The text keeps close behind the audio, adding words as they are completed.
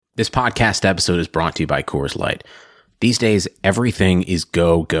This podcast episode is brought to you by Coors Light. These days, everything is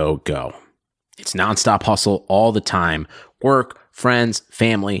go, go, go. It's nonstop hustle all the time. Work, friends,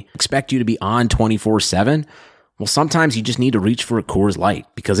 family expect you to be on 24/7. Well, sometimes you just need to reach for a Coors Light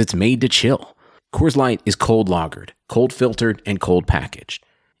because it's made to chill. Coors Light is cold lagered, cold filtered, and cold packaged.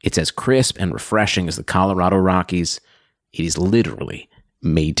 It's as crisp and refreshing as the Colorado Rockies. It is literally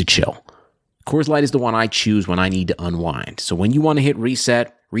made to chill. Coors Light is the one I choose when I need to unwind. So when you want to hit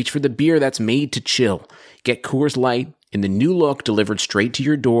reset, reach for the beer that's made to chill. Get Coors Light in the new look delivered straight to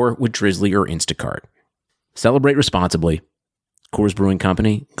your door with Drizzly or Instacart. Celebrate responsibly. Coors Brewing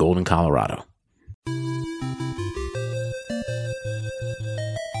Company, Golden, Colorado.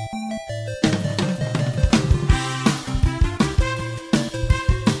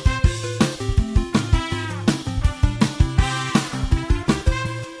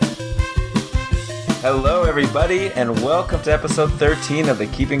 Hello, everybody, and welcome to episode 13 of the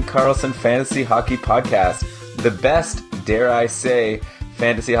Keeping Karlsson Fantasy Hockey Podcast, the best, dare I say,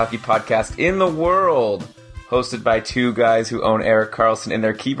 fantasy hockey podcast in the world, hosted by two guys who own Erik Karlsson in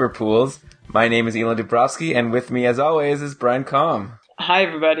their keeper pools. My name is Elon Dubrovsky, and with me, as always, is Brian Kom. Hi,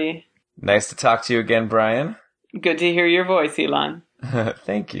 everybody. Nice to talk to you again, Brian. Good to hear your voice, Elon.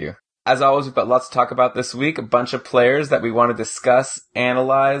 Thank you. As always, we've got lots to talk about this week, a bunch of players that we want to discuss,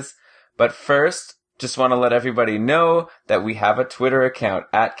 analyze, but first, just want to let everybody know that we have a Twitter account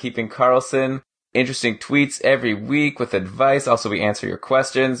at Keeping Karlsson. Interesting tweets every week with advice. Also, we answer your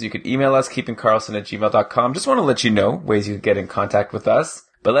questions. You can email us, keepingkarlsson@gmail.com. Just want to let you know ways you can get in contact with us.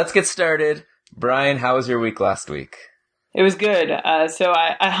 But let's get started. Brian, how was your week last week? It was good. So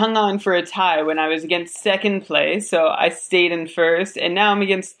I hung on for a tie when I was against second place. So I stayed in first. And now I'm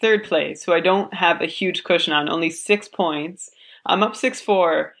against third place. So I don't have a huge cushion on, only 6 points. I'm up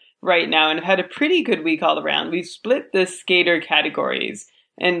 6-4 right now and I've had a pretty good week all around. We've split the skater categories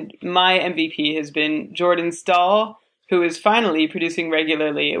and my MVP has been Jordan Staal, who is finally producing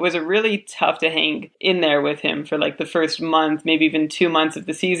regularly. It was a really tough to hang in there with him for like the first month, maybe even 2 months of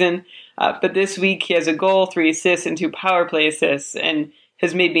the season. But this week he has a goal, 3 assists, and 2 power play assists and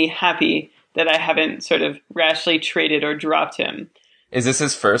has made me happy that I haven't sort of rashly traded or dropped him. Is this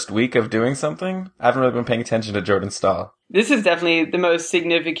his first week of doing something? I haven't really been paying attention to Jordan Staal. This is definitely the most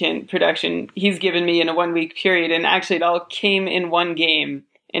significant production he's given me in a 1 week period. And actually it all came in one game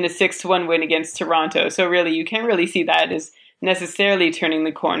in a 6-1 win against Toronto. So really, you can't really see that as necessarily turning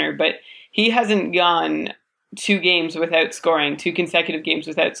the corner. But he hasn't gone 2 games without scoring, 2 consecutive games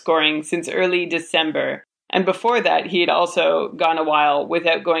without scoring since early December. And before that, he had also gone a while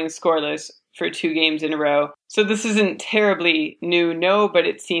without going scoreless for 2 games in a row. So this isn't terribly new, no, but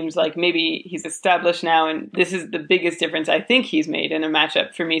it seems like maybe he's established now, and this is the biggest difference I think he's made in a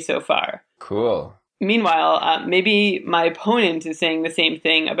matchup for me so far. Cool. Meanwhile, maybe my opponent is saying the same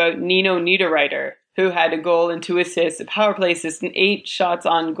thing about Nino Niederreiter, who had a goal and 2 assists, a power play assist, and 8 shots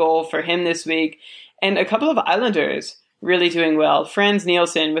on goal for him this week, and a couple of Islanders really doing well. Franz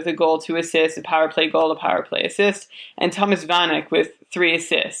Nielsen with a goal, 2 assists, a power play goal, a power play assist, and Thomas Vanek with 3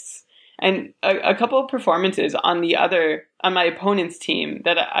 assists. And a couple of performances on my opponent's team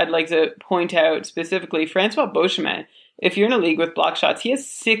that I'd like to point out specifically. Francois Beauchemin, if you're in a league with block shots, he has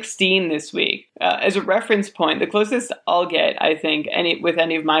 16 this week. As a reference point, the closest I'll get, I think, with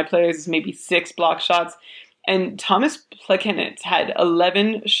any of my players is maybe 6 block shots. And Thomas Plekanec had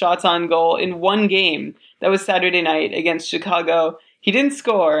 11 shots on goal in 1 game. That was Saturday night against Chicago. He didn't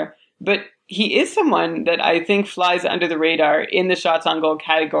score, but he is someone that I think flies under the radar in the shots on goal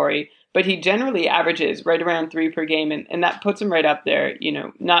category. But he generally averages right around 3 per game, and that puts him right up there,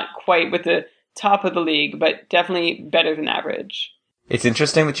 not quite with the top of the league, but definitely better than average. It's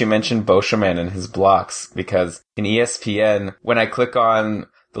interesting that you mentioned Beauchemin and his blocks, because in ESPN, when I click on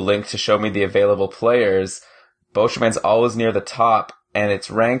the link to show me the available players, Beauchemin's always near the top, and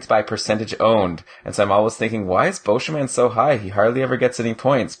it's ranked by percentage owned. And so I'm always thinking, why is Beauchemin so high? He hardly ever gets any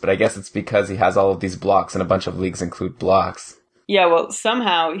points, but I guess it's because he has all of these blocks, and a bunch of leagues include blocks. Yeah, well,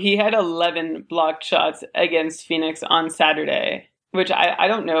 somehow he had 11 blocked shots against Phoenix on Saturday, which I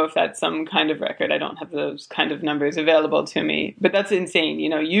don't know if that's some kind of record. I don't have those kind of numbers available to me, but that's insane.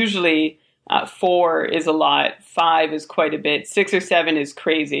 Usually 4 is a lot, 5 is quite a bit, 6 or 7 is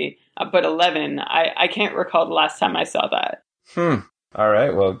crazy, but 11, I can't recall the last time I saw that. All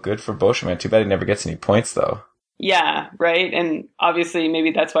right, well, good for Beauchemin. Too bad he never gets any points, though. Yeah, right. And obviously, maybe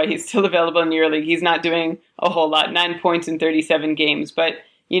that's why he's still available in your league. He's not doing a whole lot, 9 points in 37 games. But,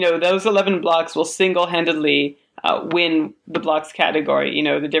 those 11 blocks will single-handedly win the blocks category.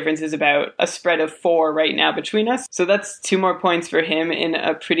 The difference is about a spread of 4 right now between us. So that's 2 more points for him in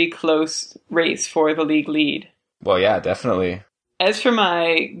a pretty close race for the league lead. Well, yeah, definitely. As for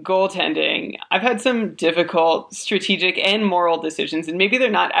my goaltending, I've had some difficult strategic and moral decisions, and maybe they're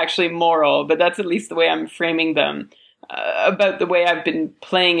not actually moral, but that's at least the way I'm framing them, about the way I've been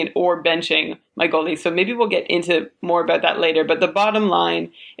playing it or benching my goalie. So maybe we'll get into more about that later. But the bottom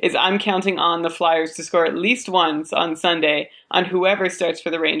line is I'm counting on the Flyers to score at least once on Sunday on whoever starts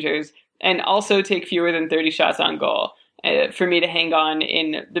for the Rangers, and also take fewer than 30 shots on goal for me to hang on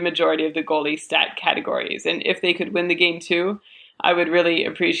in the majority of the goalie stat categories. And if they could win the game too, I would really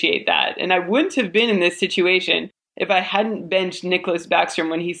appreciate that. And I wouldn't have been in this situation if I hadn't benched Nicklas Backstrom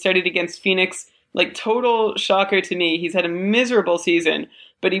when he started against Phoenix. Like, total shocker to me. He's had a miserable season,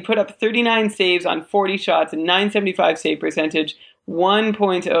 but he put up 39 saves on 40 shots and 975 save percentage,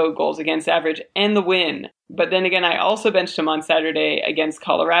 1.0 goals against average, and the win. But then again, I also benched him on Saturday against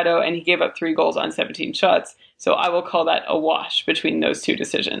Colorado, and he gave up 3 goals on 17 shots. So I will call that a wash between those two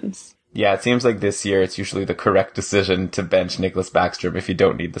decisions. Yeah, it seems like this year it's usually the correct decision to bench Nicklas Backstrom if you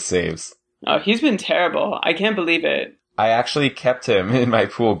don't need the saves. Oh, he's been terrible. I can't believe it. I actually kept him in my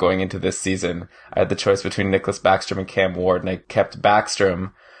pool going into this season. I had the choice between Nicklas Backstrom and Cam Ward, and I kept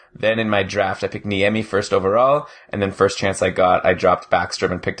Backstrom. Then in my draft, I picked Niemi first overall, and then first chance I got, I dropped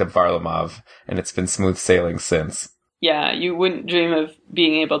Backstrom and picked up Varlamov, and it's been smooth sailing since. Yeah, you wouldn't dream of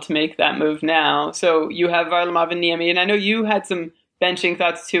being able to make that move now. So you have Varlamov and Niemi, and I know you had some benching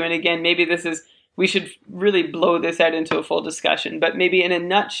thoughts too, and again, maybe we should really blow this out into a full discussion, but maybe in a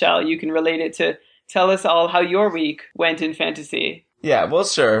nutshell, you can relate it to tell us all how your week went in fantasy. Yeah, well,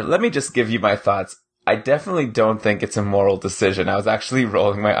 sure. Let me just give you my thoughts. I definitely don't think it's a moral decision. I was actually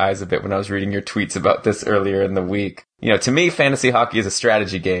rolling my eyes a bit when I was reading your tweets about this earlier in the week. To me, fantasy hockey is a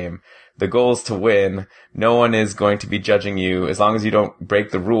strategy game. The goal is to win. No one is going to be judging you as long as you don't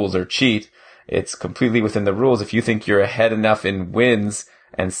break the rules or cheat. It's completely within the rules. If you think you're ahead enough in wins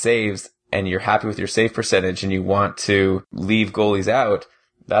and saves and you're happy with your save percentage and you want to leave goalies out,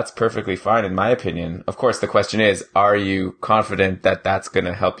 that's perfectly fine in my opinion. Of course, the question is, are you confident that that's going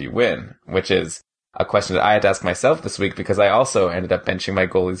to help you win? Which is a question that I had to ask myself this week because I also ended up benching my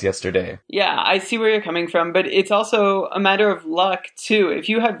goalies yesterday. Yeah, I see where you're coming from, but it's also a matter of luck too. If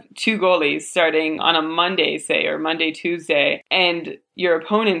you have 2 goalies starting on a Monday, say, or Monday, Tuesday, and your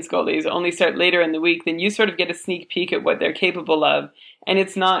opponent's goalies only start later in the week, then you sort of get a sneak peek at what they're capable of, and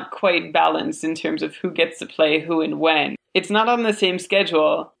it's not quite balanced in terms of who gets to play who and when. It's not on the same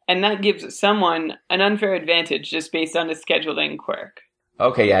schedule, and that gives someone an unfair advantage just based on a scheduling quirk.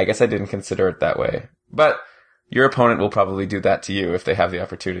 Okay, yeah, I guess I didn't consider it that way. But your opponent will probably do that to you if they have the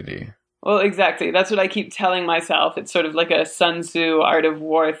opportunity. Well, exactly. That's what I keep telling myself. It's sort of like a Sun Tzu Art of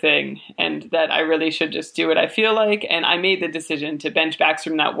War thing, and that I really should just do what I feel like. And I made the decision to bench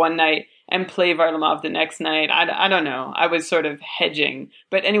Backstrom that one night and play Varlamov the next night. I don't know. I was sort of hedging.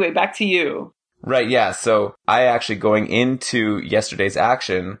 But anyway, back to you. Right, yeah. So I actually, going into yesterday's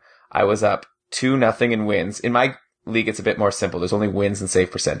action, I was up 2-0 in wins. In my league, it's a bit more simple. There's only wins and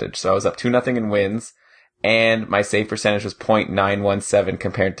save percentage. So I was up 2-0 in wins, and my save percentage was .917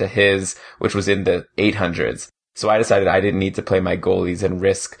 compared to his, which was in the 800s. So I decided I didn't need to play my goalies and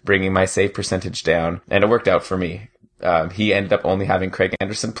risk bringing my save percentage down, and it worked out for me. He ended up only having Craig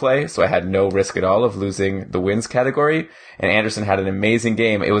Anderson play, so I had no risk at all of losing the wins category, and Anderson had an amazing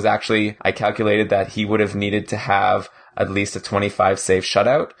game. It was actually, I calculated that he would have needed to have at least a 25 save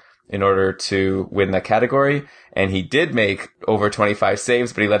shutout in order to win that category, and he did make over 25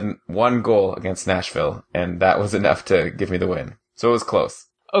 saves, but he let in 1 goal against Nashville, and that was enough to give me the win. So it was close.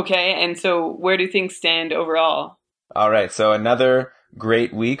 Okay, and so where do things stand overall? All right, so another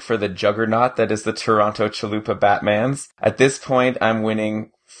great week for the juggernaut that is the Toronto Chalupa Batmans. At this point, I'm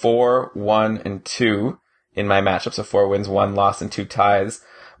winning 4, 1, and 2 in my matchup, so 4 wins, 1 loss, and 2 ties.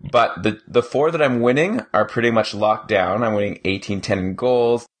 But the 4 that I'm winning are pretty much locked down. I'm winning 18-10 in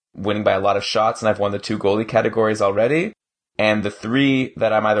goals, winning by a lot of shots, and I've won the 2 goalie categories already. And the 3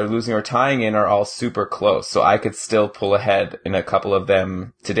 that I'm either losing or tying in are all super close, so I could still pull ahead in a couple of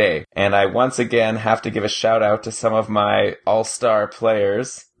them today. And I once again have to give a shout out to some of my all-star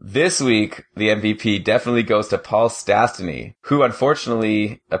players. This week, the MVP definitely goes to Paul Stastny, who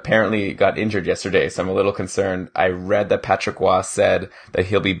unfortunately apparently got injured yesterday, so I'm a little concerned. I read that Patrick Waugh said that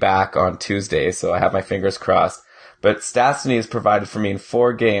he'll be back on Tuesday, so I have my fingers crossed. But Stastny has provided for me in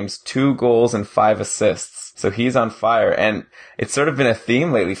 4 games, 2 goals and 5 assists. So he's on fire, and it's sort of been a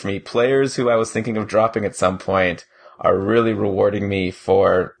theme lately for me. Players who I was thinking of dropping at some point are really rewarding me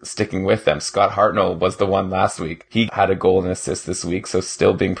for sticking with them. Scott Hartnell was the one last week. He had a goal and an assist this week, so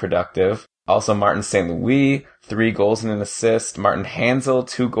still being productive. Also Martin St. Louis, 3 goals and an assist. Martin Hanzal,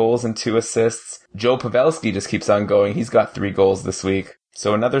 2 goals and 2 assists. Joe Pavelski just keeps on going. He's got 3 goals this week.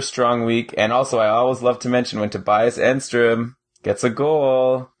 So another strong week. And also I always love to mention when Tobias Enstrom Gets a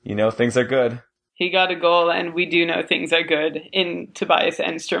goal. You know things are good. He got a goal, and we do know things are good in Tobias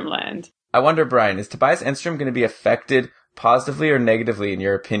Enstrom land. I wonder, Brian, is Tobias Enstrom going to be affected positively or negatively, in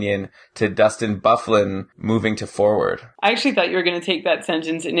your opinion, to Dustin Byfuglien moving to forward? I actually thought you were going to take that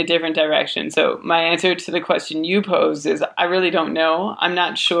sentence in a different direction. So my answer to the question you posed is I really don't know. I'm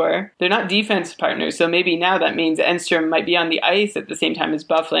not sure. They're not defense partners, so maybe now that means Enstrom might be on the ice at the same time as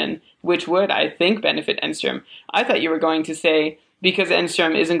Byfuglien, which would, I think, benefit Enstrom. I thought you were going to say, because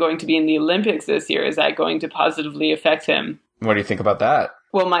Enstrom isn't going to be in the Olympics this year, is that going to positively affect him? What do you think about that?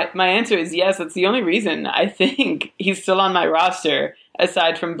 Well, my answer is yes. That's the only reason I think he's still on my roster,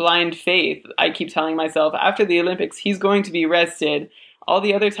 aside from blind faith. I keep telling myself after the Olympics, he's going to be rested. All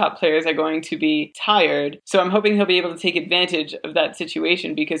the other top players are going to be tired. So I'm hoping he'll be able to take advantage of that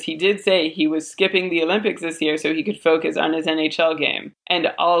situation because he did say he was skipping the Olympics this year so he could focus on his NHL game. And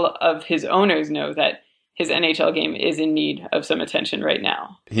all of his owners know that his NHL game is in need of some attention right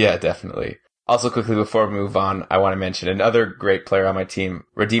now. Yeah, definitely. Also, quickly before we move on, I want to mention another great player on my team,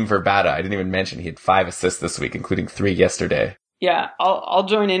 Radim Verbata. I didn't even mention he had 5 assists this week, including 3 yesterday. Yeah, I'll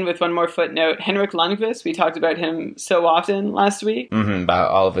join in with one more footnote. Henrik Lundqvist, we talked about him so often last week.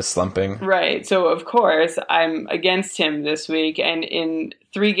 About all of his slumping. Right, so of course, I'm against him this week, and in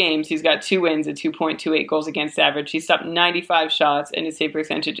 3 games, he's got 2 wins and 2.28 goals against average. He's stopped 95 shots, and his save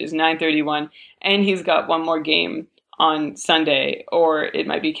percentage is .931, and he's got one more game on Sunday, or it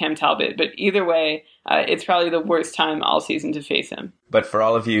might be Cam Talbot. But either way, it's probably the worst time all season to face him. But for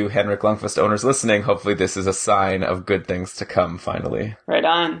all of you Henrik Lundqvist owners listening, hopefully this is a sign of good things to come, finally. Right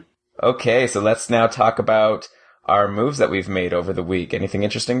on. Okay, so let's now talk about our moves that we've made over the week. Anything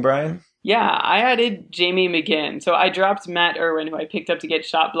interesting, Brian? Yeah, I added Jamie McGinn. So I dropped Matt Irwin, who I picked up to get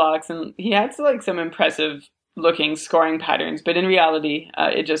shot blocks, and he had some impressive looking scoring patterns, but in reality,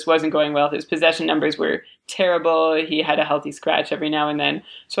 it just wasn't going well. His possession numbers were terrible. He had a healthy scratch every now and then.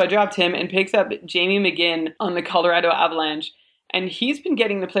 So I dropped him and picked up Jamie McGinn on the Colorado Avalanche. And he's been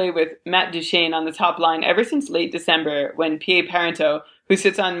getting to play with Matt Duchene on the top line ever since late December when P.A. Parento, who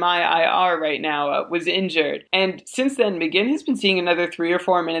sits on my IR right now, was injured. And since then, McGinn has been seeing another 3 or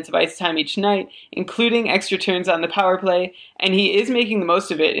 4 minutes of ice time each night, including extra turns on the power play, and he is making the most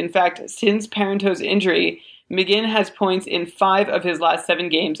of it. In fact, since Parento's injury, McGinn has points in 5 of his last 7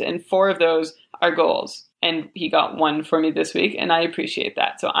 games, and 4 of those are goals. And he got 1 for me this week, and I appreciate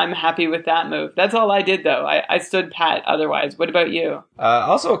that. So I'm happy with that move. That's all I did, though. I stood pat otherwise. What about you?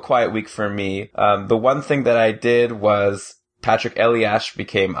 Also a quiet week for me. The one thing that I did was Patrick Elias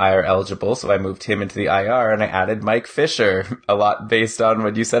became IR eligible, so I moved him into the IR, and I added Mike Fisher, a lot based on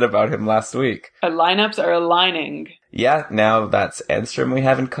what you said about him last week. Our lineups are aligning. Yeah, now that's Enstrom we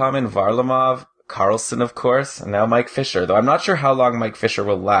have in common, Varlamov, Carlson, of course, and now Mike Fisher, though I'm not sure how long Mike Fisher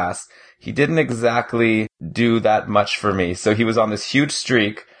will last. He didn't exactly do that much for me. So he was on this huge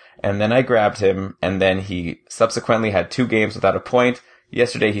streak, and then I grabbed him, and then he subsequently had 2 games without a point.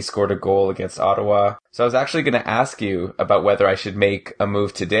 Yesterday he scored a goal against Ottawa. So I was actually going to ask you about whether I should make a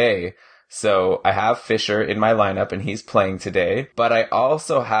move today. So I have Fisher in my lineup, and he's playing today. But I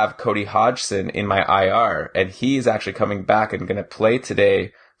also have Cody Hodgson in my IR, and he's actually coming back and going to play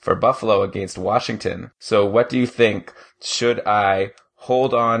today for Buffalo against Washington. So what do you think? Should I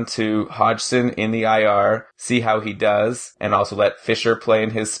hold on to Hodgson in the IR, see how he does, and also let Fisher play in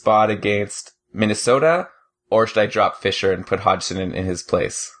his spot against Minnesota? Or should I drop Fisher and put Hodgson in his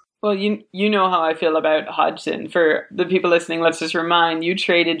place? Well, you know how I feel about Hodgson. For the people listening, let's just remind, you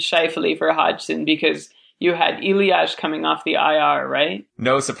traded Scheifele for Hodgson because you had Elias coming off the IR, right?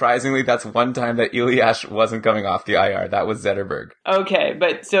 No, surprisingly, that's one time that Elias wasn't coming off the IR. That was Zetterberg. Okay,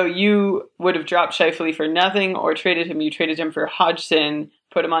 but so you would have dropped Scheifele for nothing or traded him. You traded him for Hodgson,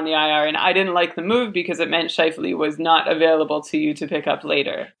 put him on the IR, and I didn't like the move because it meant Scheifele was not available to you to pick up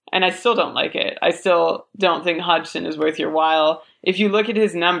later. And I still don't like it. I still don't think Hodgson is worth your while. If you look at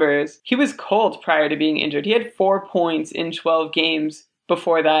his numbers, he was cold prior to being injured. He had 4 points in 12 games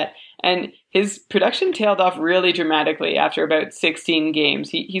before that, and his production tailed off really dramatically after about 16 games.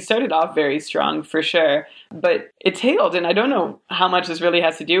 He started off very strong, for sure, but it tailed, and I don't know how much this really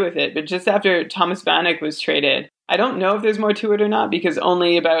has to do with it, but just after Thomas Vanek was traded, I don't know if there's more to it or not, because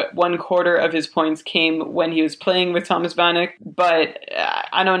only about 1/4 of his points came when he was playing with Thomas Vanek, but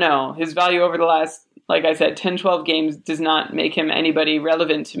I don't know. His value over the last, like I said, 10-12 games does not make him anybody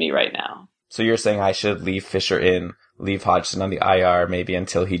relevant to me right now. So you're saying I should leave Fisher in, leave Hodgson on the IR maybe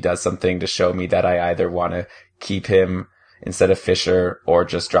until he does something to show me that I either want to keep him instead of Fisher or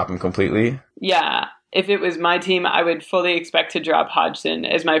just drop him completely? Yeah. If it was my team, I would fully expect to drop Hodgson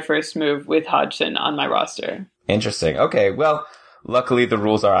as my first move with Hodgson on my roster. Interesting. Okay, well, luckily the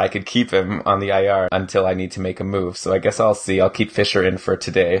rules are I could keep him on the IR until I need to make a move. So I guess I'll see. I'll keep Fisher in for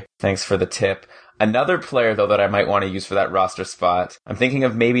today. Thanks for the tip. Another player, though, that I might want to use for that roster spot, I'm thinking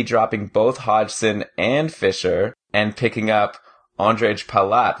of maybe dropping both Hodgson and Fisher and picking up Ondrej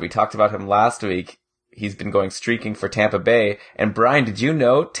Palat. We talked about him last week. He's been going streaking for Tampa Bay. And Brian, did you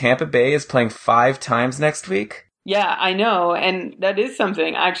know Tampa Bay is playing 5 times next week? Yeah, I know. And that is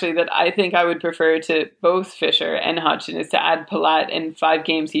something, actually, that I think I would prefer to both Fisher and Hodgson, is to add Palat in 5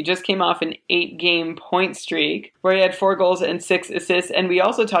 games. He just came off an 8-game point streak where he had 4 goals and 6 assists. And we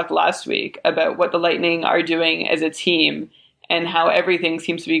also talked last week about what the Lightning are doing as a team and how everything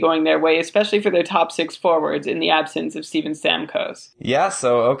seems to be going their way, especially for their top 6 forwards in the absence of Steven Stamkos. Yeah,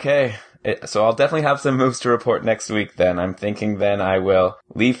 so okay. So I'll definitely have some moves to report next week then. I'm thinking then I will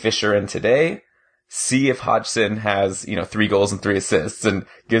leave Fisher in today, see if Hodgson has, 3 goals and 3 assists and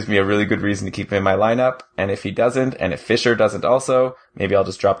gives me a really good reason to keep him in my lineup. And if he doesn't, and if Fisher doesn't also, maybe I'll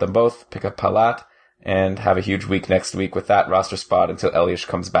just drop them both, pick up Palat, and have a huge week next week with that roster spot until Elias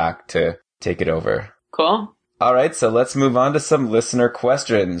comes back to take it over. Cool. All right, so let's move on to some listener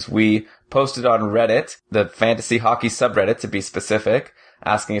questions. We posted on Reddit, the fantasy hockey subreddit to be specific,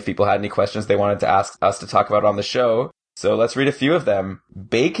 asking if people had any questions they wanted to ask us to talk about on the show. So let's read a few of them.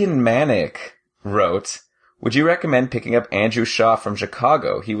 Bacon Manic wrote, would you recommend picking up Andrew Shaw from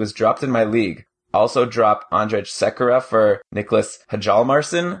Chicago? He was dropped in my league. Also drop Ondrej Sekera for Nicholas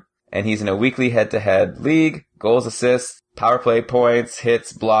Hjalmarsson, and he's in a weekly head-to-head league. Goals, assists, power play points,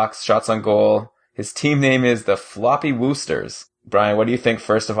 hits, blocks, shots on goal. His team name is the Floppy Woosters. Brian, what do you think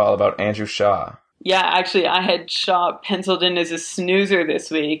first of all about Andrew Shaw? Yeah, actually, I had Shaw penciled in as a snoozer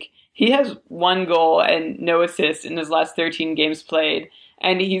this week. He has 1 goal and no assists in his last 13 games played.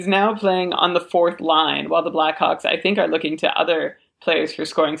 And he's now playing on the 4th line, while the Blackhawks, I think, are looking to other players for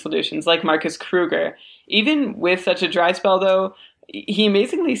scoring solutions, like Marcus Kruger. Even with such a dry spell, though, he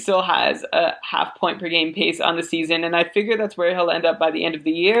amazingly still has a half-point per game pace on the season, and I figure that's where he'll end up by the end of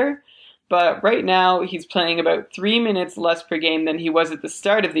the year. But right now, he's playing about 3 minutes less per game than he was at the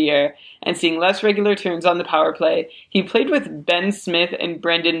start of the year, and seeing less regular turns on the power play. He played with Ben Smith and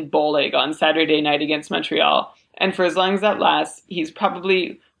Brendan Bollig on Saturday night against Montreal. And for as long as that lasts, he's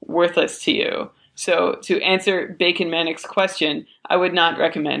probably worthless to you. So to answer Bacon Manic's question, I would not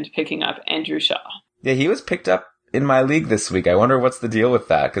recommend picking up Andrew Shaw. Yeah, he was picked up in my league this week. I wonder what's the deal with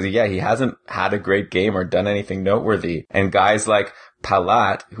that. Because, he hasn't had a great game or done anything noteworthy. And guys like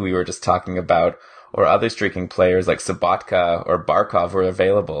Palat, who we were just talking about, or other streaking players like Sabatka or Barkov were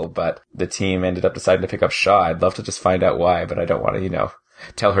available. But the team ended up deciding to pick up Shaw. I'd love to just find out why, but I don't want to,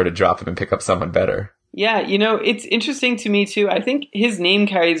 tell her to drop him and pick up someone better. Yeah, it's interesting to me too. I think his name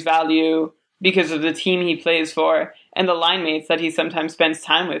carries value because of the team he plays for and the line mates that he sometimes spends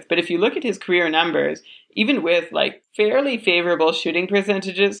time with. But if you look at his career numbers, even with fairly favorable shooting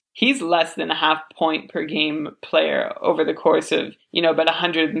percentages, he's less than a half-point per game player over the course of, about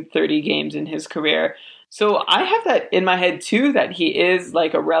 130 games in his career. So I have that in my head too, that he is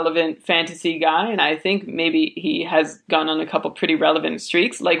a relevant fantasy guy. And I think maybe he has gone on a couple pretty relevant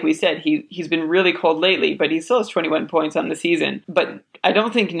streaks. Like we said, he's been really cold lately, but he still has 21 points on the season. But I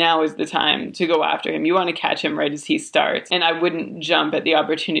don't think now is the time to go after him. You want to catch him right as he starts. And I wouldn't jump at the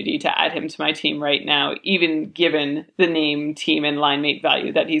opportunity to add him to my team right now, even given the name, team, and line mate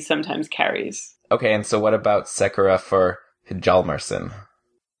value that he sometimes carries. Okay, and so what about Sekera for Hjalmarsson?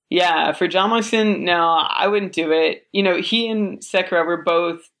 Yeah, for Hjalmarsson, no, I wouldn't do it. He and Sekera were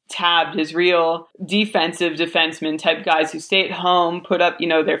both tabbed as real defensive defenseman type guys who stay at home, put up,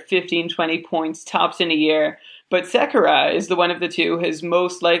 their 15, 20 points tops in a year. But Sekera is the one of the two who has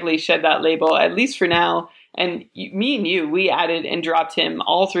most likely shed that label, at least for now. And me and you, we added and dropped him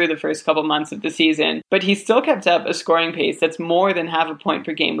all through the first couple months of the season. But he still kept up a scoring pace that's more than half a point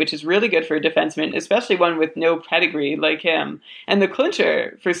per game, which is really good for a defenseman, especially one with no pedigree like him. And the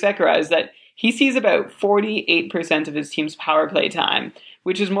clincher for Sekera is that he sees about 48% of his team's power play time,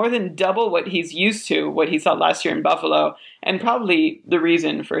 which is more than double what he's used to, what he saw last year in Buffalo, and probably the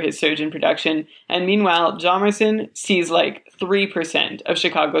reason for his surge in production. And meanwhile, Hjalmarsson sees 3% of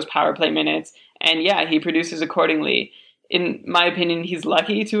Chicago's power play minutes, and yeah, he produces accordingly. In my opinion, he's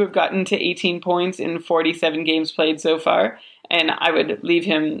lucky to have gotten to 18 points in 47 games played so far, and I would leave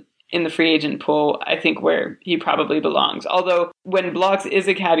him in the free agent pool, I think, where he probably belongs. Although, when blocks is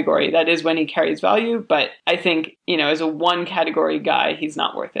a category, that is when he carries value, but I think, as a one-category guy, he's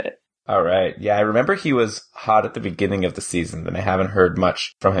not worth it. All right. Yeah, I remember he was hot at the beginning of the season, and I haven't heard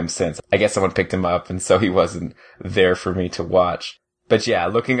much from him since. I guess someone picked him up, and so he wasn't there for me to watch. But yeah,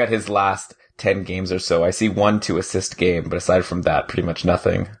 looking at his last 10 games or so, I see 1 2-assist game, but aside from that, pretty much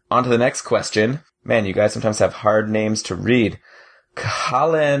nothing. On to the next question. Man, you guys sometimes have hard names to read.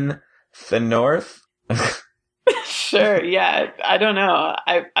 Colin the North? Sure, yeah. I don't know.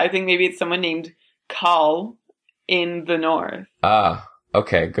 I think maybe it's someone named Col in the North. Ah,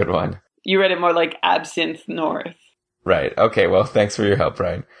 okay, good one. You read it more like Absinthe North. Right, okay, well, thanks for your help,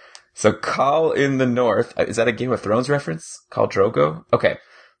 Ryan. So Col in the North, is that a Game of Thrones reference? Khal Drogo? Okay.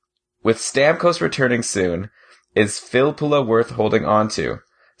 With Stamkos returning soon, is Filppula worth holding on to?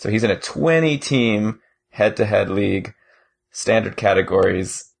 So he's in a 20-team head-to-head league, standard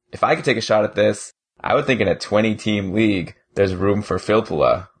categories. If I could take a shot at this, I would think in a 20-team league, there's room for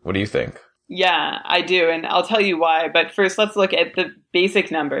Filppula. What do you think? Yeah, I do, and I'll tell you why. But first, let's look at the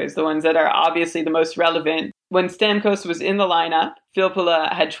basic numbers, the ones that are obviously the most relevant. When Stamkos was in the lineup,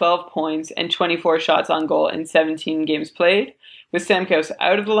 Filppula had 12 points and 24 shots on goal in 17 games played. With Stamkos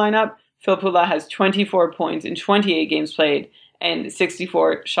out of the lineup, Filppula has 24 points in 28 games played and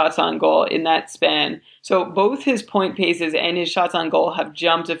 64 shots on goal in that span. So both his point paces and his shots on goal have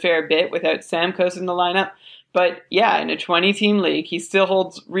jumped a fair bit without Stamkos in the lineup. But yeah, in a 20-team league, he still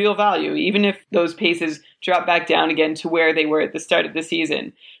holds real value, even if those paces drop back down again to where they were at the start of the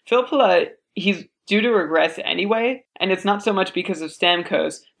season. Filppula, he's due to regress anyway, and it's not so much because of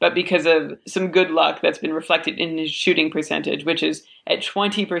Stamkos, but because of some good luck that's been reflected in his shooting percentage, which is at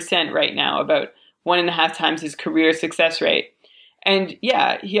 20% right now, about 1.5 times his career success rate. And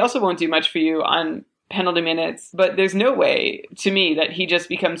yeah, he also won't do much for you on penalty minutes, but there's no way, to me, that he just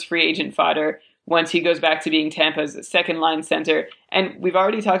becomes free agent fodder once he goes back to being Tampa's second-line center. And we've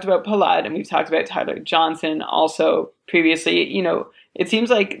already talked about Palat, and we've talked about Tyler Johnson also previously. You know, it seems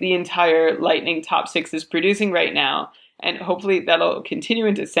like the entire Lightning top six is producing right now, and hopefully that'll continue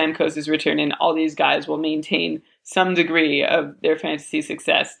into Stamkos' return, and all these guys will maintain some degree of their fantasy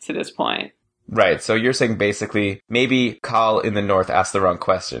success to this point. Right, so you're saying basically, maybe Col in the North asked the wrong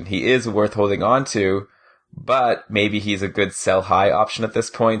question. He is worth holding on to, but maybe he's a good sell-high option at this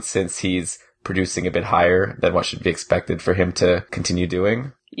point since he's producing a bit higher than what should be expected for him to continue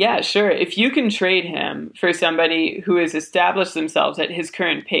doing? Yeah, sure. If you can trade him for somebody who has established themselves at his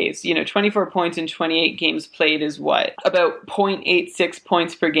current pace, 24 points in 28 games played is what? About 0.86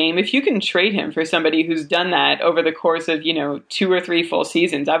 points per game. If you can trade him for somebody who's done that over the course of, 2 or 3 full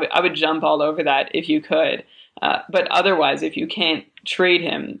seasons, I would jump all over that if you could. But otherwise, if you can't trade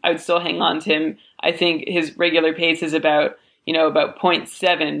him, I would still hang on to him. I think his regular pace is about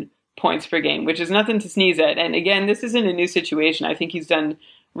 0.7 points per game, which is nothing to sneeze at. And again, this isn't a new situation. I think he's done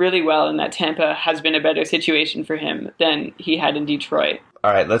really well, and that Tampa has been a better situation for him than he had in Detroit.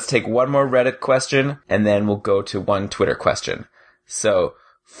 All right, let's take one more Reddit question, and then we'll go to one Twitter question. So,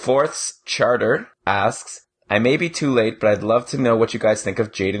 Fourth's Charter asks, I may be too late, but I'd love to know what you guys think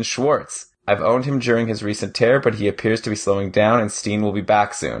of Jaden Schwartz. I've owned him during his recent tear, but he appears to be slowing down, and Steen will be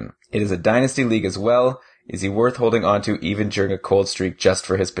back soon. It is a dynasty league as well. Is he worth holding on to even during a cold streak just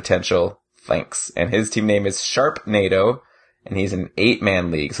for his potential? Thanks. And his team name is Sharpnado, and he's in an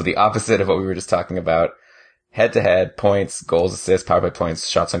 8-man league. So the opposite of what we were just talking about. Head-to-head, points, goals, assists, power play points,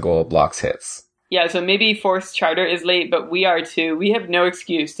 shots on goal, blocks, hits. Yeah, so maybe Fourth's Charter is late, but we are too. We have no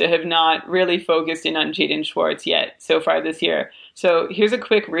excuse to have not really focused in on Jaden Schwartz yet so far this year. So here's a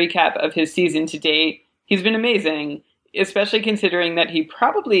quick recap of his season to date. He's been amazing, especially considering that he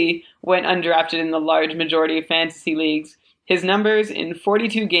probably went undrafted in the large majority of fantasy leagues. His numbers in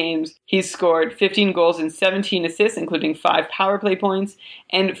 42 games, he's scored 15 goals and 17 assists, including 5 power play points.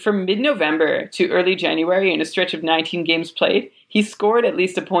 And from mid-November to early January, in a stretch of 19 games played, he scored at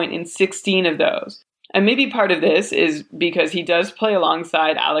least a point in 16 of those. And maybe part of this is because he does play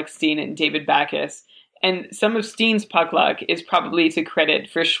alongside Alex Steen and David Backes. And some of Steen's puck luck is probably to credit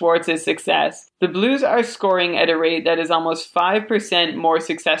for Schwartz's success. The Blues are scoring at a rate that is almost 5% more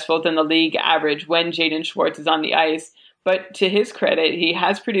successful than the league average when Jaden Schwartz is on the ice. But to his credit, he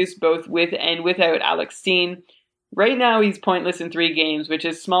has produced both with and without Alex Steen. Right now, he's pointless in 3 games, which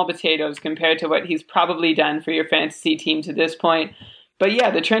is small potatoes compared to what he's probably done for your fantasy team to this point. But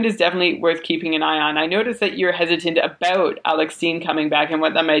yeah, the trend is definitely worth keeping an eye on. I noticed that you're hesitant about Alex Steen coming back and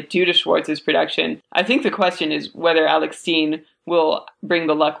what that might do to Schwartz's production. I think the question is whether Alex Steen will bring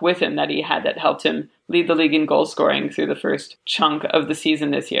the luck with him that he had that helped him lead the league in goal scoring through the first chunk of the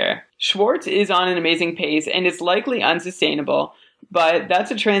season this year. Schwartz is on an amazing pace, and it's likely unsustainable, but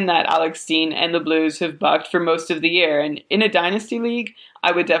that's a trend that Alex Steen and the Blues have bucked for most of the year. And in a dynasty league,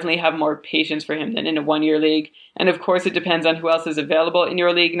 I would definitely have more patience for him than in a one-year league. And of course, it depends on who else is available in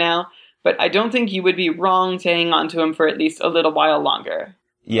your league now, but I don't think you would be wrong to hang on to him for at least a little while longer.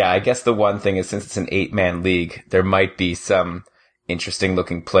 Yeah, I guess the one thing is since it's an 8-man league, there might be some interesting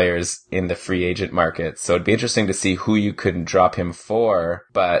looking players in the free agent market. So it'd be interesting to see who you could drop him for.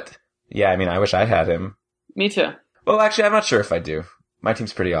 But yeah, I mean, I wish I had him. Me too. Well, actually, I'm not sure if I do. My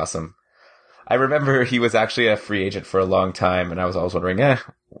team's pretty awesome. I remember he was actually a free agent for a long time, and I was always wondering,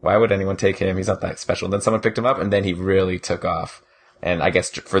 why would anyone take him? He's not that special. And then someone picked him up, and then he really took off. And I guess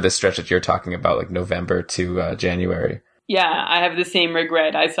for this stretch that you're talking about, like November to January. Yeah, I have the same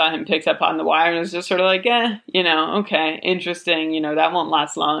regret. I saw him picked up on the wire and was just sort of like, okay, interesting. That won't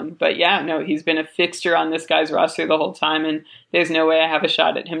last long. But yeah, no, he's been a fixture on this guy's roster the whole time, and there's no way I have a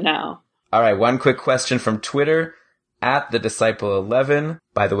shot at him now. All right, one quick question from Twitter, @TheDisciple11.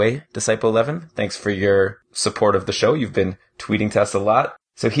 By the way, Disciple11, thanks for your support of the show. You've been tweeting to us a lot.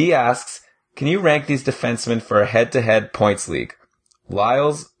 So he asks, can you rank these defensemen for a head-to-head points league?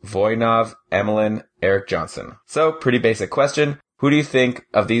 Lyles, Voynov, Emelin, Erik Johnson. So, pretty basic question. Who do you think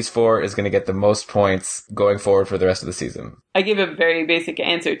of these four is going to get the most points going forward for the rest of the season? I give a very basic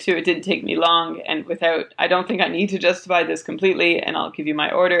answer too. It didn't take me long, and I don't think I need to justify this completely, and I'll give you my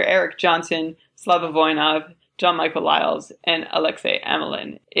order. Erik Johnson, Slava Voynov, John Michael Lyles, and Alexei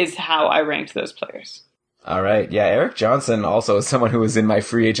Emelin is how I ranked those players. All right. Yeah, Erik Johnson also is someone who was in my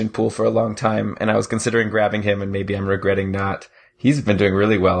free agent pool for a long time, and I was considering grabbing him, and maybe I'm regretting not. He's been doing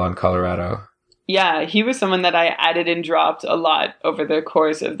really well on Colorado. Yeah, he was someone that I added and dropped a lot over the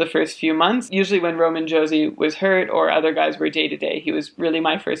course of the first few months. Usually when Roman Josi was hurt or other guys were day-to-day, he was really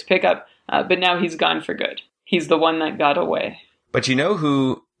my first pickup. But now he's gone for good. He's the one that got away. But you know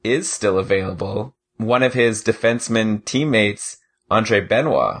who is still available? One of his defenseman teammates, Andre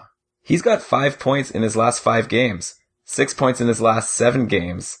Benoit. He's got 5 points in his last 5 games. 6 points in his last 7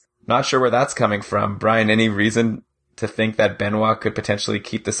 games. Not sure where that's coming from. Brian, any reason to think that Benoit could potentially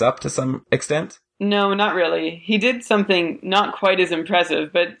keep this up to some extent? No, not really. He did something not quite as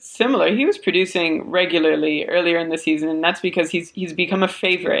impressive, but similar. He was producing regularly earlier in the season, and that's because he's become a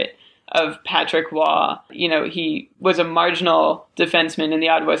favorite of Patrick Waugh. He was a marginal defenseman in the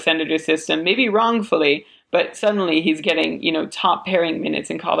Ottawa Senators system, maybe wrongfully, but suddenly he's getting, top pairing minutes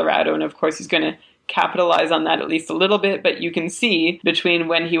in Colorado, and of course he's going to capitalize on that at least a little bit, but you can see between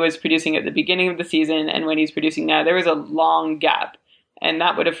when he was producing at the beginning of the season and when he's producing now, there is a long gap. And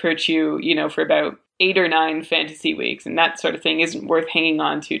that would have hurt you, for about 8 or 9 fantasy weeks. And that sort of thing isn't worth hanging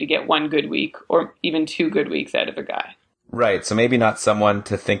on to get 1 good week or even 2 good weeks out of a guy. Right. So maybe not someone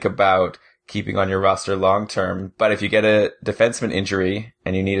to think about keeping on your roster long term. But if you get a defenseman injury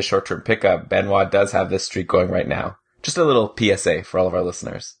and you need a short-term pickup, Benoit does have this streak going right now. Just a little PSA for all of our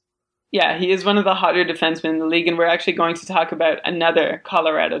listeners. Yeah, he is one of the hotter defensemen in the league, and we're actually going to talk about another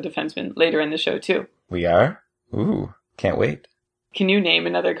Colorado defenseman later in the show, too. We are? Ooh, can't wait. Can you name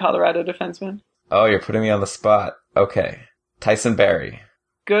another Colorado defenseman? Oh, you're putting me on the spot. Okay. Tyson Barrie.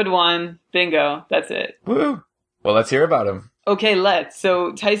 Good one. Bingo. That's it. Woo! Well, let's hear about him. Okay, let's.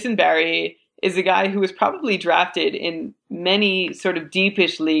 So Tyson Barrie is a guy who was probably drafted in many sort of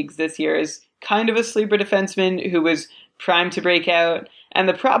deepish leagues this year as kind of a sleeper defenseman who was primed to break out. And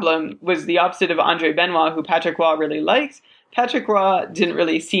the problem was the opposite of Andre Benoit, who Patrick Waugh really liked. Patrick Waugh didn't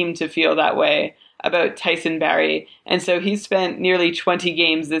really seem to feel that way about Tyson Barrie, and so he spent nearly 20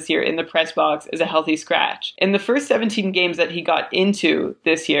 games this year in the press box as a healthy scratch. In the first 17 games that he got into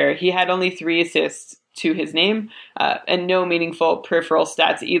this year, he had only 3 assists to his name, and no meaningful peripheral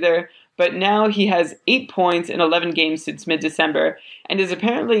stats either. But now he has 8 points in 11 games since mid-December, and is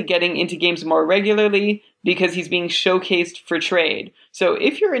apparently getting into games more regularly because he's being showcased for trade. So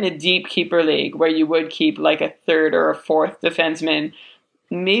if you're in a deep keeper league where you would keep like a 3rd or a 4th defenseman,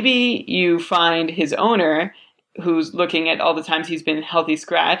 maybe you find his owner who's looking at all the times he's been healthy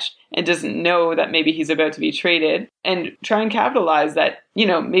scratch and doesn't know that maybe he's about to be traded, and try and capitalize that,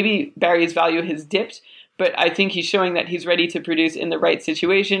 maybe Barrie's value has dipped, but I think he's showing that he's ready to produce in the right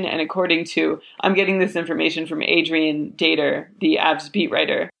situation. And according to, I'm getting this information from Adrian Dater, the Avs beat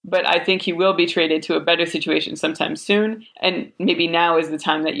writer, but I think he will be traded to a better situation sometime soon. And maybe now is the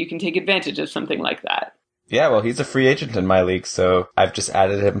time that you can take advantage of something like that. Yeah, well, he's a free agent in my league, so I've just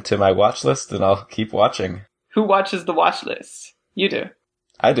added him to my watch list, and I'll keep watching. Who watches the watch list? You do.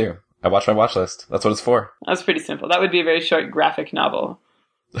 I do. I watch my watch list. That's what it's for. That's pretty simple. That would be a very short graphic novel.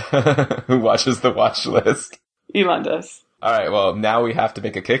 Who watches the watch list? Elon does. All right, well, now we have to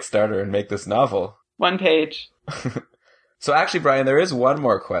make a Kickstarter and make this novel. 1 page. So actually, Brian, there is one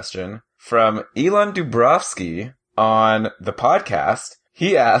more question from Elon Dubrovsky on the podcast.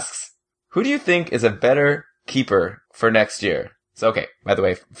 He asks, who do you think is a better keeper for next year? So, okay, by the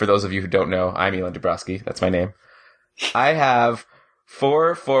way, for those of you who don't know, I'm Elon Dubrovsky. That's my name. I have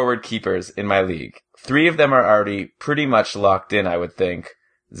 4 forward keepers in my league. 3 of them are already pretty much locked in, I would think.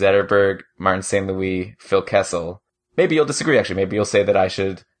 Zetterberg, Martin St. Louis, Phil Kessel. Maybe you'll disagree, actually. Maybe you'll say that I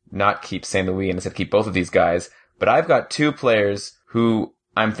should not keep St. Louis and instead keep both of these guys. But I've got 2 players who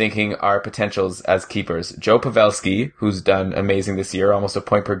I'm thinking our potentials as keepers. Joe Pavelski, who's done amazing this year, almost a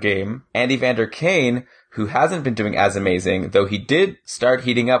point per game. And Evander Kane, who hasn't been doing as amazing, though he did start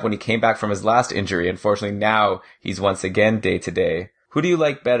heating up when he came back from his last injury. Unfortunately, now he's once again day-to-day. Who do you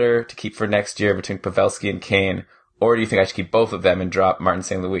like better to keep for next year between Pavelski and Kane? Or do you think I should keep both of them and drop Martin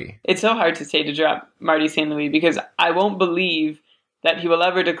St. Louis? It's so hard to say to drop Marty St. Louis because I won't believe that he will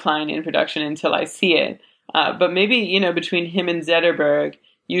ever decline in production until I see it. But maybe, between him and Zetterberg,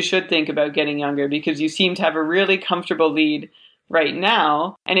 you should think about getting younger because you seem to have a really comfortable lead right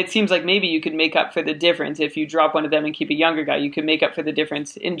now. And it seems like maybe you could make up for the difference. If you drop one of them and keep a younger guy, you could make up for the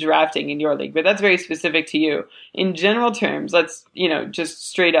difference in drafting in your league. But that's very specific to you. In general terms, let's, just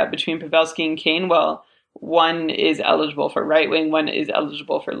straight up between Pavelski and Kane, well, one is eligible for right wing, one is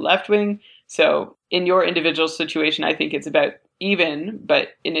eligible for left wing. So in your individual situation, I think it's about even, but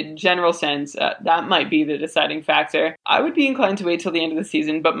in a general sense, that might be the deciding factor. I would be inclined to wait till the end of the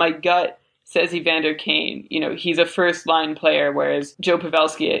season, but my gut says Evander Kane. He's a first-line player, whereas Joe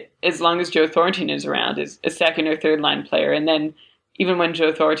Pavelski, as long as Joe Thornton is around, is a second- or third-line player. And then even when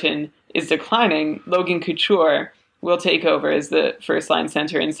Joe Thornton is declining, Logan Couture will take over as the first-line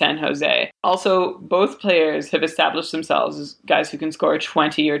center in San Jose. Also, both players have established themselves as guys who can score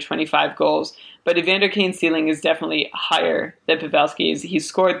 20 or 25 goals, but Evander Kane's ceiling is definitely higher than Pavelski's. He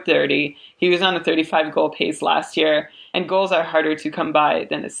scored 30. He was on a 35-goal pace last year, and goals are harder to come by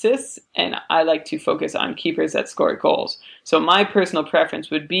than assists, and I like to focus on keepers that score goals. So my personal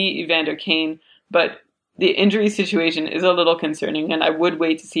preference would be Evander Kane, but the injury situation is a little concerning, and I would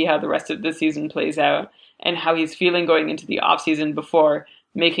wait to see how the rest of the season plays out and how he's feeling going into the offseason before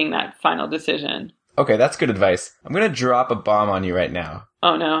making that final decision. Okay, that's good advice. I'm going to drop a bomb on you right now.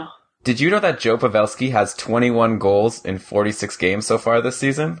 Oh, no. Did you know that Joe Pavelski has 21 goals in 46 games so far this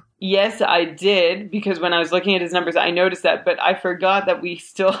season? Yes, I did, because when I was looking at his numbers, I noticed that, but I forgot that we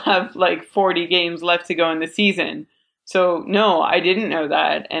still have 40 games left to go in the season. So, no, I didn't know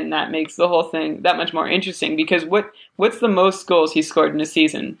that, and that makes the whole thing that much more interesting, because what's the most goals he scored in a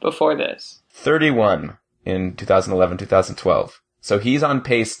season before this? 31 in 2011-2012. So he's on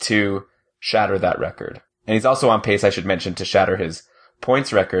pace to shatter that record. And he's also on pace, I should mention, to shatter his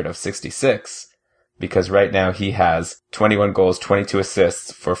points record of 66, because right now he has 21 goals, 22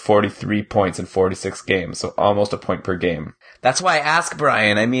 assists for 43 points in 46 games, so almost a point per game. That's why I ask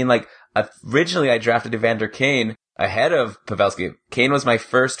Brian. I mean, originally I drafted Evander Kane ahead of Pavelski. Kane was my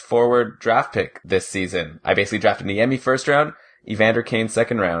first forward draft pick this season. I basically drafted Niemi first round, Evander Kane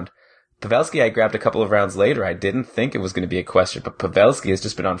second round. Pavelski I grabbed a couple of rounds later. I didn't think it was going to be a question, but Pavelski has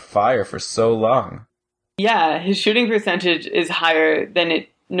just been on fire for so long. Yeah, his shooting percentage is higher than it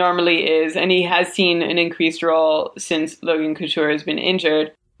normally is, and he has seen an increased role since Logan Couture has been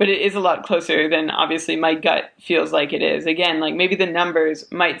injured, but it is a lot closer than obviously my gut feels like it is. Again, maybe the numbers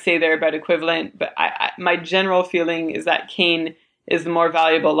might say they're about equivalent, but my general feeling is that Kane is the more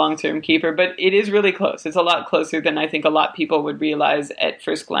valuable long-term keeper, but it is really close. It's a lot closer than I think a lot of people would realize at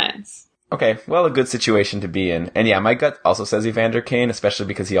first glance. Okay, well, a good situation to be in. And yeah, my gut also says Evander Kane, especially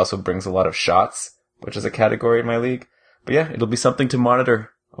because he also brings a lot of shots, which is a category in my league. But yeah, it'll be something to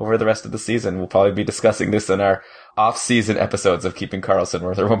monitor over the rest of the season. We'll probably be discussing this in our off-season episodes of Keeping Karlsson,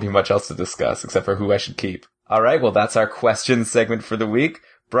 where there won't be much else to discuss except for who I should keep. All right, well, that's our questions segment for the week.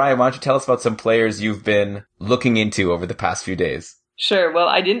 Brian, why don't you tell us about some players you've been looking into over the past few days? Sure. Well,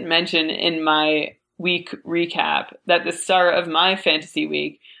 I didn't mention in my week recap that the star of my fantasy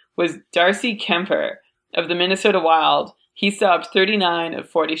week was Darcy Kuemper of the Minnesota Wild. He stopped 39 of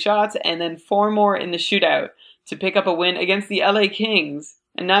 40 shots and then 4 more in the shootout to pick up a win against the LA Kings.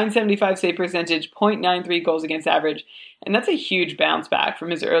 A .975 save percentage, .93 goals against average, and that's a huge bounce back from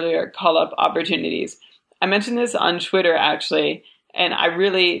his earlier call-up opportunities. I mentioned this on Twitter, actually, and I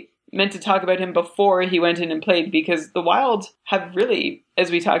really meant to talk about him before he went in and played, because the Wild have really,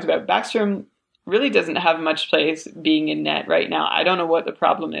 as we talked about, Backstrom really doesn't have much place being in net right now. I don't know what the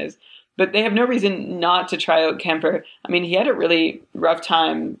problem is, but they have no reason not to try out Kuemper. I mean, he had a really rough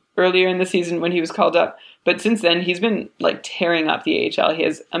time earlier in the season when he was called up, but since then he's been tearing up the AHL. He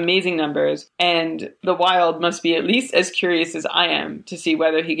has amazing numbers, and the Wild must be at least as curious as I am to see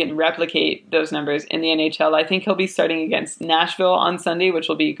whether he can replicate those numbers in the NHL. I think he'll be starting against Nashville on Sunday, which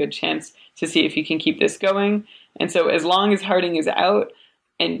will be a good chance to see if he can keep this going. And so as long as Harding is out,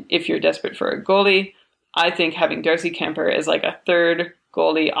 and if you're desperate for a goalie, I think having Darcy Kuemper as a third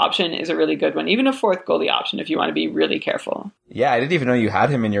goalie option is a really good one. Even a fourth goalie option if you want to be really careful. Yeah, I didn't even know you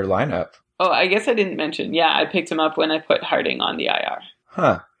had him in your lineup. Oh, I guess I didn't mention. Yeah, I picked him up when I put Harding on the IR.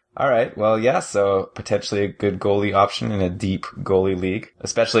 Huh. All right. Well, yeah, so potentially a good goalie option in a deep goalie league,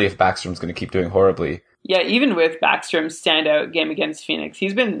 especially if Backstrom's going to keep doing horribly. Yeah, even with Backstrom's standout game against Phoenix,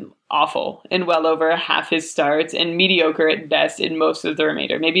 he's been awful in well over half his starts and mediocre at best in most of the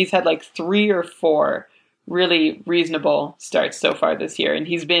remainder. Maybe he's had like 3 or 4 really reasonable starts so far this year, and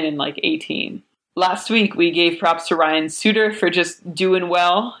he's been in like 18. Last week, we gave props to Ryan Suter for just doing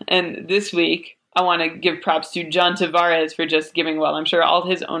well, and this week, I want to give props to John Tavares for just giving well. I'm sure all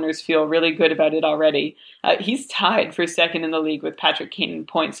his owners feel really good about it already. He's tied for second in the league with Patrick Kane in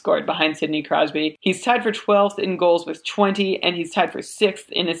points scored behind Sidney Crosby. He's tied for 12th in goals with 20, and he's tied for 6th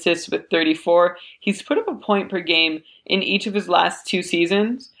in assists with 34. He's put up a point per game in each of his last 2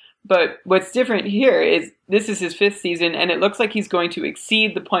 seasons. But what's different here is this is his 5th season, and it looks like he's going to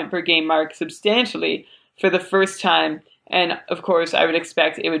exceed the point per game mark substantially for the first time. And of course, I would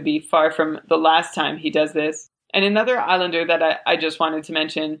expect it would be far from the last time he does this. And another Islander that I just wanted to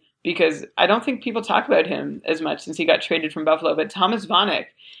mention, because I don't think people talk about him as much since he got traded from Buffalo, but Thomas Vanek,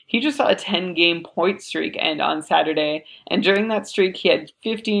 he just saw a 10-game point streak end on Saturday. And during that streak, he had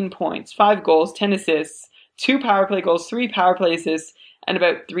 15 points, 5 goals, 10 assists, 2 power play goals, 3 power play assists, and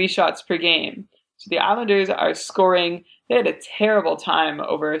about 3 shots per game. So the Islanders are scoring. They had a terrible time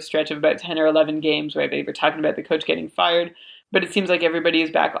over a stretch of about 10 or 11 games where they were talking about the coach getting fired, but it seems like everybody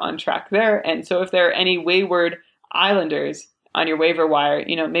is back on track there. And so if there are any wayward Islanders on your waiver wire,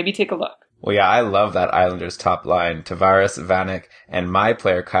 maybe take a look. Well, yeah, I love that Islanders top line. Tavares, Vanek, and my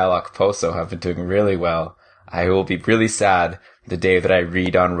player Kyle Okposo have been doing really well. I will be really sad the day that I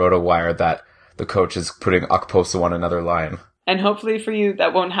read on RotoWire that the coach is putting Okposo on another line. And hopefully for you,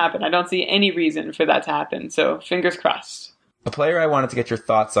 that won't happen. I don't see any reason for that to happen. So fingers crossed. A player I wanted to get your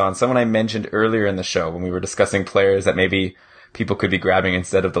thoughts on, someone I mentioned earlier in the show when we were discussing players that maybe people could be grabbing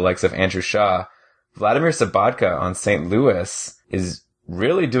instead of the likes of Andrew Shaw. Vladimir Sobotka on St. Louis is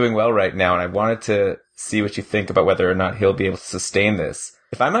really doing well right now, and I wanted to see what you think about whether or not he'll be able to sustain this.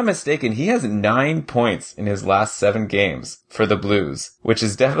 If I'm not mistaken, he has 9 points in his last 7 games for the Blues, which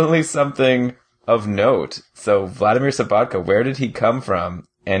is definitely something of note. So Vladimir Sobotka, where did he come from,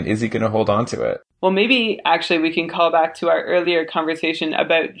 and is he going to hold on to it? Well, maybe actually we can call back to our earlier conversation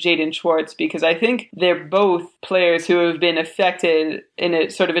about Jaden Schwartz, because I think they're both players who have been affected in a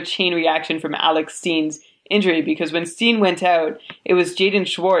sort of a chain reaction from Alex Steen's injury, because when Steen went out, it was Jaden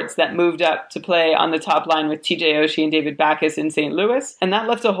Schwartz that moved up to play on the top line with TJ Oshie and David Backes in St. Louis, and that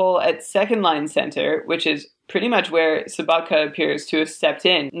left a hole at second line center, which is pretty much where Sobotka appears to have stepped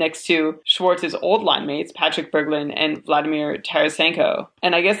in, next to Schwartz's old line mates, Patrick Berglund and Vladimir Tarasenko.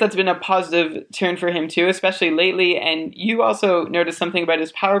 And I guess that's been a positive turn for him too, especially lately, and you also noticed something about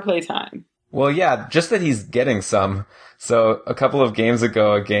his power play time. Well, yeah, just that he's getting some. So a couple of games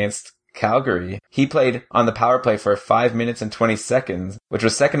ago against Calgary, he played on the power play for 5 minutes and 20 seconds, which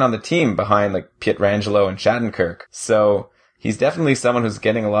was second on the team behind like Pietrangelo and Shattenkirk. So he's definitely someone who's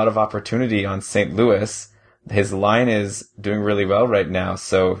getting a lot of opportunity on St. Louis. His line is doing really well right now.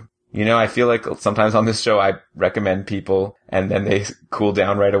 So, I feel like sometimes on this show I recommend people and then they cool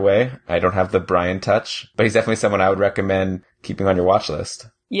down right away. I don't have the Brian touch, but he's definitely someone I would recommend keeping on your watch list.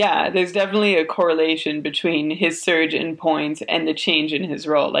 Yeah, there's definitely a correlation between his surge in points and the change in his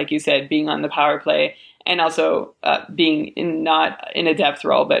role. Like you said, being on the power play and also being not in a depth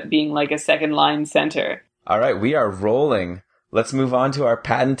role, but being like a second line center. All right, we are rolling. Let's move on to our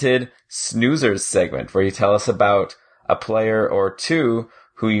patented snoozers segment, where you tell us about a player or two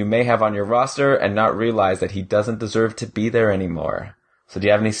who you may have on your roster and not realize that he doesn't deserve to be there anymore. So do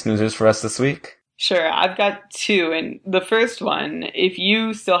you have any snoozers for us this week? Sure, I've got 2. And the first one, if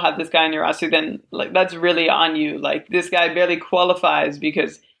you still have this guy on your roster, then that's really on you. This guy barely qualifies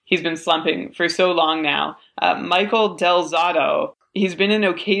because he's been slumping for so long now. Michael Del Zotto, he's been an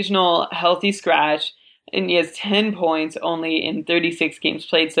occasional healthy scratch, and he has 10 points only in 36 games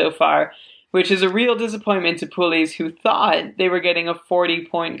played so far, which is a real disappointment to Poolies who thought they were getting a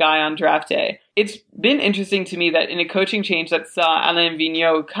 40-point guy on draft day. It's been interesting to me that in a coaching change that saw Alain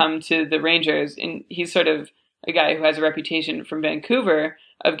Vigneault come to the Rangers, and he's sort of a guy who has a reputation from Vancouver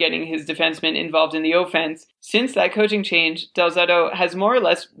of getting his defensemen involved in the offense. Since that coaching change, Del Zotto has more or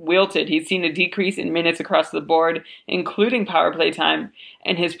less wilted. He's seen a decrease in minutes across the board, including power play time,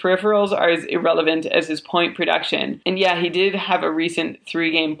 and his peripherals are as irrelevant as his point production. And yeah, he did have a recent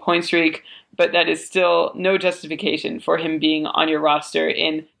 3-game point streak, but that is still no justification for him being on your roster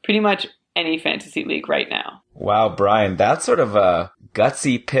in pretty much any fantasy league right now. Wow, Brian, that's sort of a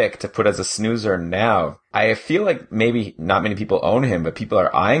gutsy pick to put as a snoozer now. I feel like maybe not many people own him, but people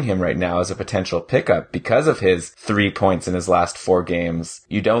are eyeing him right now as a potential pickup because of his 3 points in his last 4 games.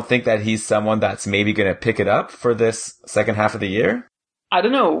 You don't think that he's someone that's maybe going to pick it up for this second half of the year? I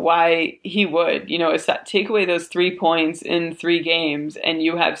don't know why he would. Take away those 3 points in 3 games and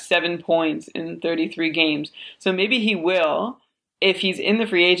you have 7 points in 33 games. So maybe he will. If he's in the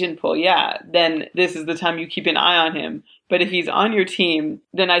free agent pool, then this is the time you keep an eye on him. But if he's on your team,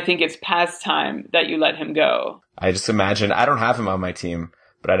 then I think it's past time that you let him go. I just imagine, I don't have him on my team,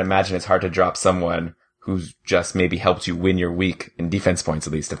 but I'd imagine it's hard to drop someone who's just maybe helped you win your week in defense points,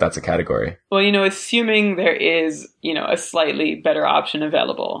 at least, if that's a category. Well, assuming there is, a slightly better option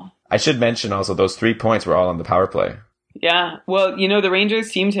available. I should mention also those 3 points were all on the power play. Yeah. Well, the Rangers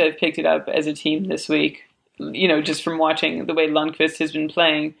seem to have picked it up as a team this week, just from watching the way Lundqvist has been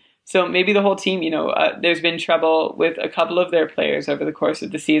playing. So maybe the whole team, there's been trouble with a couple of their players over the course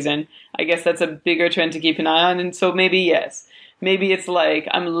of the season. I guess that's a bigger trend to keep an eye on. And so maybe, yes, maybe it's like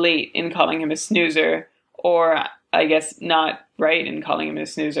I'm late in calling him a snoozer, or I guess not right in calling him a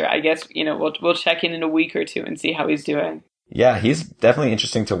snoozer. I guess, we'll check in a week or two and see how he's doing. Yeah, he's definitely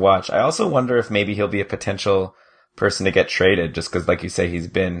interesting to watch. I also wonder if maybe he'll be a potential person to get traded, just because, like you say, he's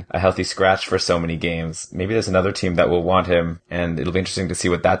been a healthy scratch for so many games. Maybe there's another team that will want him, and it'll be interesting to see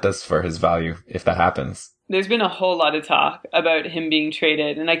what that does for his value, if that happens. There's been a whole lot of talk about him being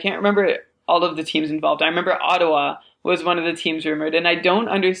traded, and I can't remember all of the teams involved. I remember Ottawa was one of the teams rumored, and I don't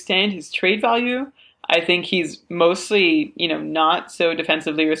understand his trade value. I think he's mostly, not so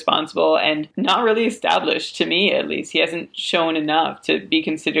defensively responsible and not really established, to me at least. He hasn't shown enough to be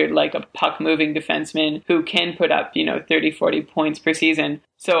considered like a puck-moving defenseman who can put up, 30, 40 points per season.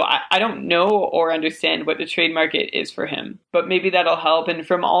 So I don't know or understand what the trade market is for him, but maybe that'll help. And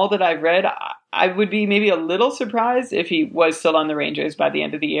from all that I've read, I would be maybe a little surprised if he was still on the Rangers by the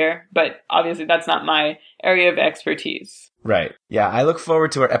end of the year. But obviously that's not my area of expertise. Right. Yeah, I look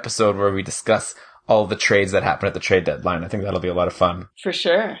forward to our episode where we discuss all the trades that happen at the trade deadline. I think that'll be a lot of fun. For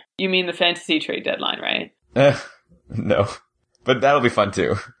sure. You mean the fantasy trade deadline, right? No. But that'll be fun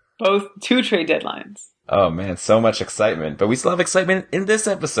too. Both 2 trade deadlines. Oh man, so much excitement. But we still have excitement in this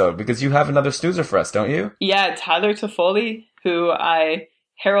episode because you have another snoozer for us, don't you? Yeah, Tyler Toffoli, who I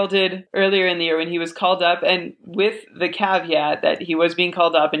heralded earlier in the year when he was called up, and with the caveat that he was being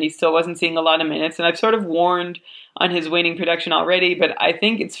called up and he still wasn't seeing a lot of minutes. And I've sort of warned on his waning production already, but I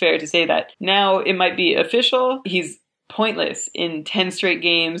think it's fair to say that now it might be official. He's pointless in 10 straight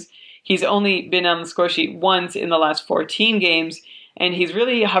games. He's only been on the score sheet once in the last 14 games, and he's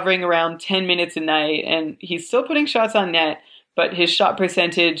really hovering around 10 minutes a night, and he's still putting shots on net, but his shot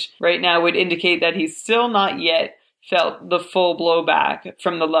percentage right now would indicate that he's still not yet felt the full blowback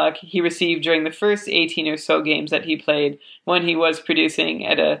from the luck he received during the first 18 or so games that he played when he was producing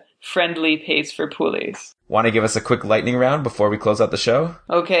at a friendly pace for Poolies. Want to give us a quick lightning round before we close out the show?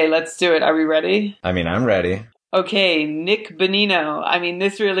 Okay, let's do it. Are we ready? I mean, I'm ready. Okay, Nick Bonino. I mean,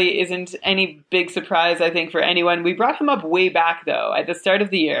 this really isn't any big surprise, I think, for anyone. We brought him up way back, though, at the start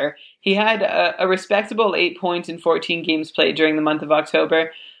of the year. He had a respectable 8 points in 14 games played during the month of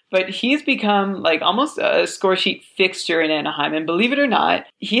October. But he's become like almost a score sheet fixture in Anaheim. And believe it or not,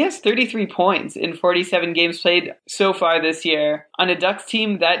 he has 33 points in 47 games played so far this year on a Ducks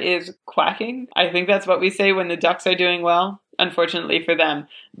team that is quacking. I think that's what we say when the Ducks are doing well, unfortunately for them.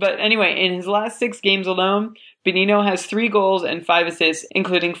 But anyway, in his last 6 games alone, Bonino has 3 goals and 5 assists,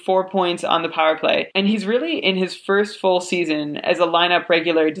 including 4 points on the power play. And he's really in his first full season as a lineup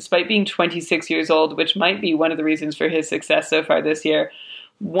regular, despite being 26 years old, which might be one of the reasons for his success so far this year.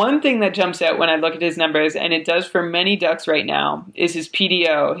 One thing that jumps out when I look at his numbers, and it does for many Ducks right now, is his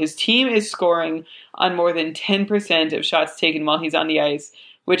PDO. His team is scoring on more than 10% of shots taken while he's on the ice,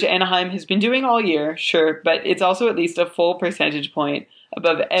 which Anaheim has been doing all year, sure, but it's also at least a full percentage point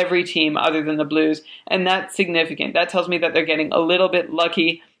above every team other than the Blues, and that's significant. That tells me that they're getting a little bit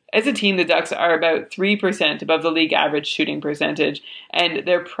lucky. As a team, the Ducks are about 3% above the league average shooting percentage, and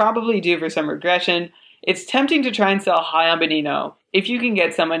they're probably due for some regression. It's tempting to try and sell high on Bonino if you can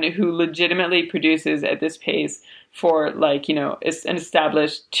get someone who legitimately produces at this pace for an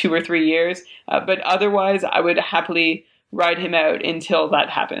established 2 or 3 years. But otherwise, I would happily ride him out until that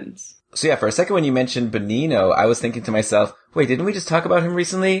happens. So yeah, for a second when you mentioned Bonino, I was thinking to myself, wait, didn't we just talk about him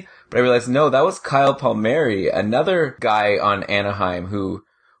recently? But I realized, no, that was Kyle Palmieri, another guy on Anaheim who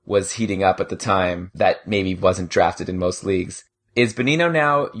was heating up at the time that maybe wasn't drafted in most leagues. Is Bonino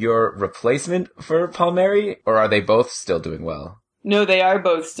now your replacement for Palmieri, or are they both still doing well? No, they are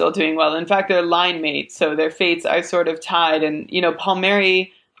both still doing well. In fact, they're line mates, so their fates are sort of tied. And,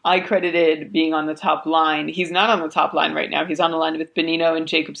 Palmieri, I credited being on the top line. He's not on the top line right now. He's on the line with Bonino and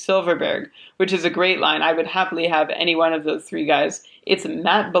Jacob Silverberg, which is a great line. I would happily have any one of those 3 guys. It's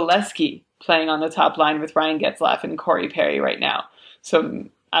Matt Bolesky playing on the top line with Ryan Getzlaf and Corey Perry right now. So,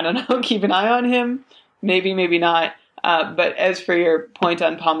 I don't know, keep an eye on him. Maybe, maybe not. But as for your point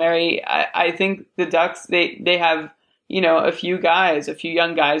on Palmieri, I think the Ducks, they have, a few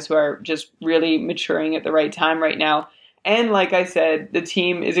young guys who are just really maturing at the right time right now. And like I said, the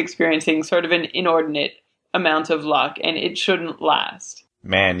team is experiencing sort of an inordinate amount of luck, and it shouldn't last.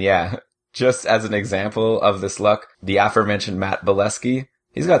 Man, yeah. Just as an example of this luck, the aforementioned Matt Bolesky,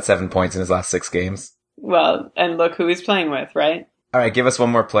 he's got 7 points in his last 6 games. Well, and look who he's playing with, right? All right, give us one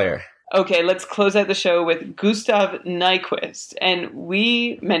more player. Okay, let's close out the show with Gustav Nyquist. And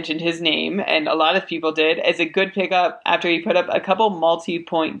we mentioned his name, and a lot of people did, as a good pickup after he put up a couple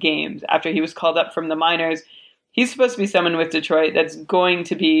multi-point games after he was called up from the minors. He's supposed to be someone with Detroit that's going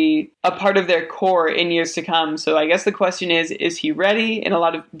to be a part of their core in years to come. So I guess the question is he ready? In a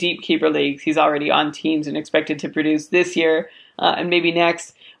lot of deep keeper leagues, he's already on teams and expected to produce this year and maybe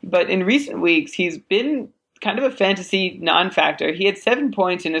next. But in recent weeks, he's been kind of a fantasy non-factor. He had 7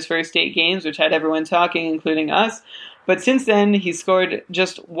 points in his first 8 games, which had everyone talking, including us. But since then, he's scored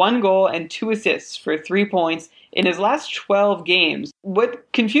just 1 goal and 2 assists for 3 points in his last 12 games.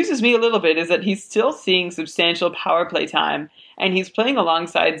 What confuses me a little bit is that he's still seeing substantial power play time, and he's playing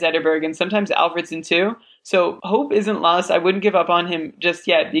alongside Zetterberg and sometimes Alfredsson too. So hope isn't lost. I wouldn't give up on him just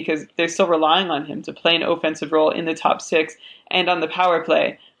yet because they're still relying on him to play an offensive role in the top 6 and on the power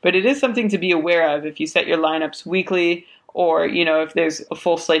play. But it is something to be aware of if you set your lineups weekly, or, if there's a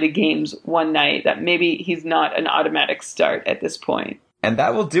full slate of games one night, that maybe he's not an automatic start at this point. And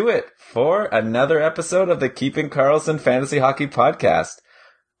that will do it for another episode of the Keeping Karlsson Fantasy Hockey Podcast.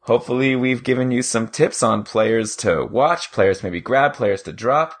 Hopefully we've given you some tips on players to watch, players maybe grab, players to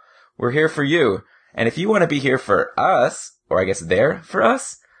drop. We're here for you. And if you want to be here for us, or I guess there for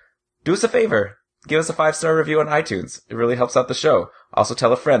us, do us a favor. Give us a 5-star review on iTunes. It really helps out the show. Also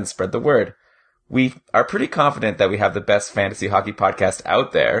tell a friend, spread the word. We are pretty confident that we have the best fantasy hockey podcast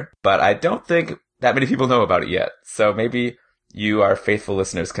out there, but I don't think that many people know about it yet. So maybe you, our faithful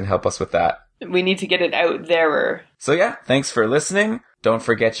listeners, can help us with that. We need to get it out there. So yeah, thanks for listening. Don't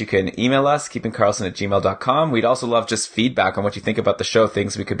forget you can email us, keepingkarlsson@gmail.com. We'd also love just feedback on what you think about the show,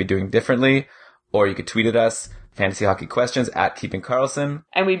 things we could be doing differently. Or you could tweet at us, fantasy hockey questions @keepingkarlsson.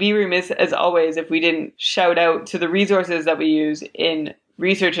 And we'd be remiss, as always, if we didn't shout out to the resources that we use in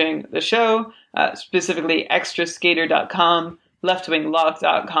researching the show, specifically extraskater.com,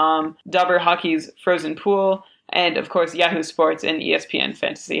 leftwinglock.com, Dobber Hockey's Frozen Pool, and of course Yahoo Sports and ESPN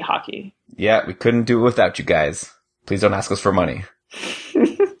Fantasy Hockey. Yeah, we couldn't do it without you guys. Please don't ask us for money.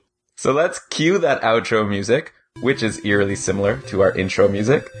 So let's cue that outro music, which is eerily similar to our intro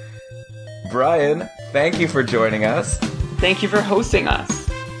music. Brian, thank you for joining us. Thank you for hosting us.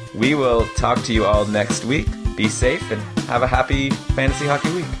 We will talk to you all next week. Be safe and have a happy fantasy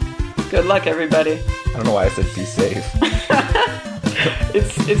hockey week. Good luck, everybody. I don't know why I said be safe.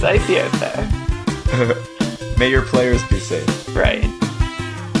 It's icy out there. May your players be safe. Right.